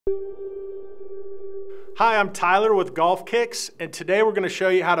Hi, I'm Tyler with Golfkicks, and today we're going to show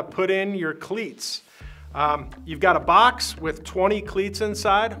you how to put in your cleats. You've got a box with 20 cleats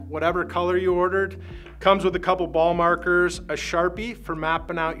inside, whatever color you ordered. Comes with a couple ball markers, a Sharpie for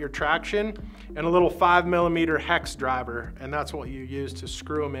mapping out your traction, and a little 5mm hex driver, and that's what you use to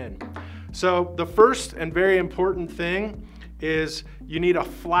screw them in. So the first and very important thing is you need a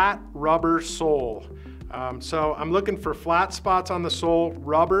flat rubber sole. So I'm looking for flat spots on the sole,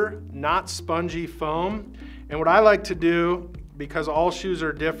 rubber, not spongy foam. And what I like to do, because all shoes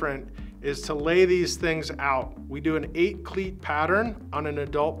are different, is to lay these things out. We do an 8 cleat pattern on an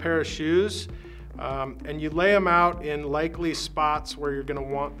adult pair of shoes, and you lay them out in likely spots where you're gonna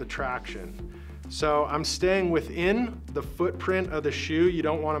want the traction. So I'm staying within the footprint of the shoe. You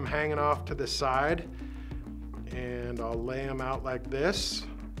don't want them hanging off to the side. And I'll lay them out like this.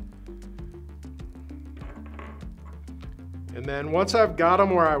 And then once I've got them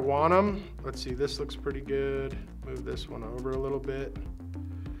where I want them, let's see, this looks pretty good. Move this one over a little bit.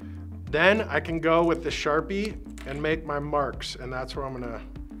 Then I can go with the Sharpie and make my marks, and that's where I'm gonna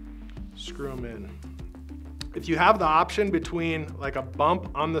screw them in. If you have the option between like a bump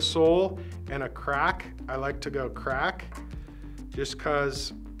on the sole and a crack, I like to go crack, just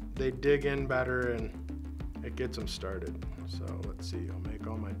cause they dig in better and it gets them started. So let's see, I'll make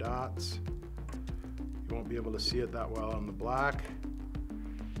all my dots. You won't be able to see it that well on the black.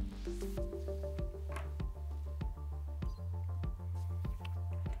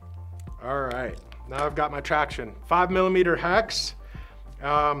 All right, now I've got my traction. 5mm hex.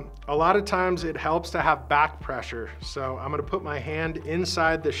 A lot of times it helps to have back pressure. So I'm gonna put my hand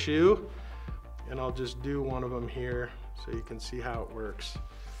inside the shoe and I'll just do one of them here so you can see how it works.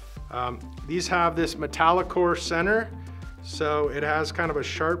 These have this metallic core center, so it has kind of a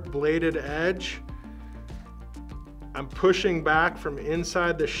sharp bladed edge. I'm pushing back from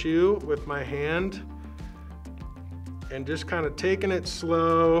inside the shoe with my hand and just kind of taking it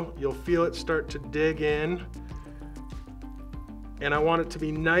slow. You'll feel it start to dig in. And I want it to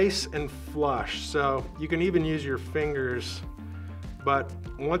be nice and flush. So you can even use your fingers, but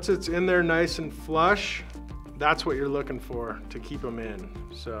once it's in there nice and flush, that's what you're looking for to keep them in.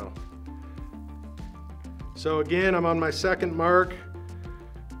 So again, I'm on my second mark.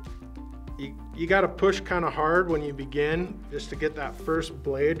 You got to push kind of hard when you begin just to get that first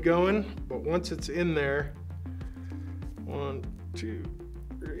blade going. But once it's in there, 1, 2,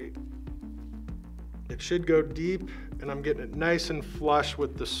 3, it should go deep, and I'm getting it nice and flush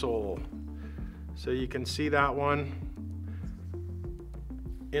with the sole. So you can see that one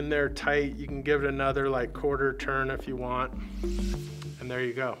in there tight. You can give it another like quarter turn if you want. And there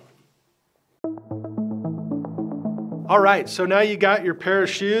you go. All right, so now you got your pair of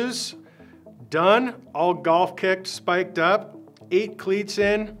shoes done, all golf kicked, spiked up, 8 cleats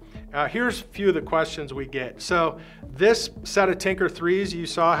in. Here's a few of the questions we get. So this set of Tinker 3s you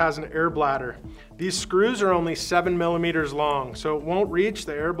saw has an air bladder. These screws are only 7mm long, so it won't reach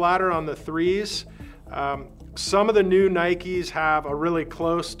the air bladder on the 3s. Some of the new Nikes have a really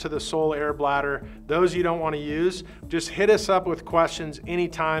close to the sole air bladder. Those you don't want to use. Just hit us up with questions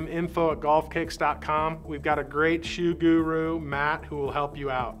anytime, info@golfkicks.com. We've got a great shoe guru, Matt, who will help you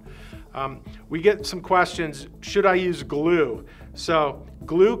out. We get some questions, should I use glue? So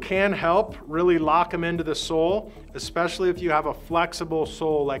glue can help really lock them into the sole, especially if you have a flexible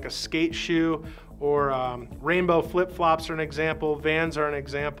sole like a skate shoe or rainbow flip-flops are an example, Vans are an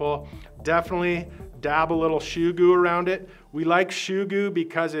example. Definitely dab a little Shoe Goo around it. We like Shoe Goo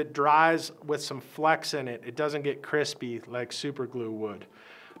because it dries with some flex in it. It doesn't get crispy like super glue would.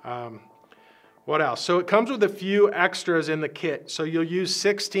 What else? So it comes with a few extras in the kit. So you'll use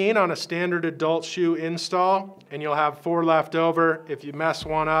 16 on a standard adult shoe install, and you'll have 4 left over. If you mess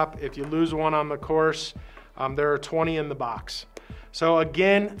one up, if you lose one on the course, there are 20 in the box. So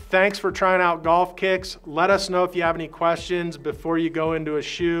again, thanks for trying out Golfkicks. Let us know if you have any questions before you go into a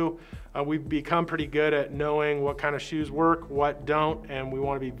shoe. We've become pretty good at knowing what kind of shoes work, what don't, and we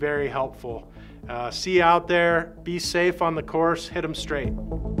want to be very helpful. See you out there. Be safe on the course. Hit them straight.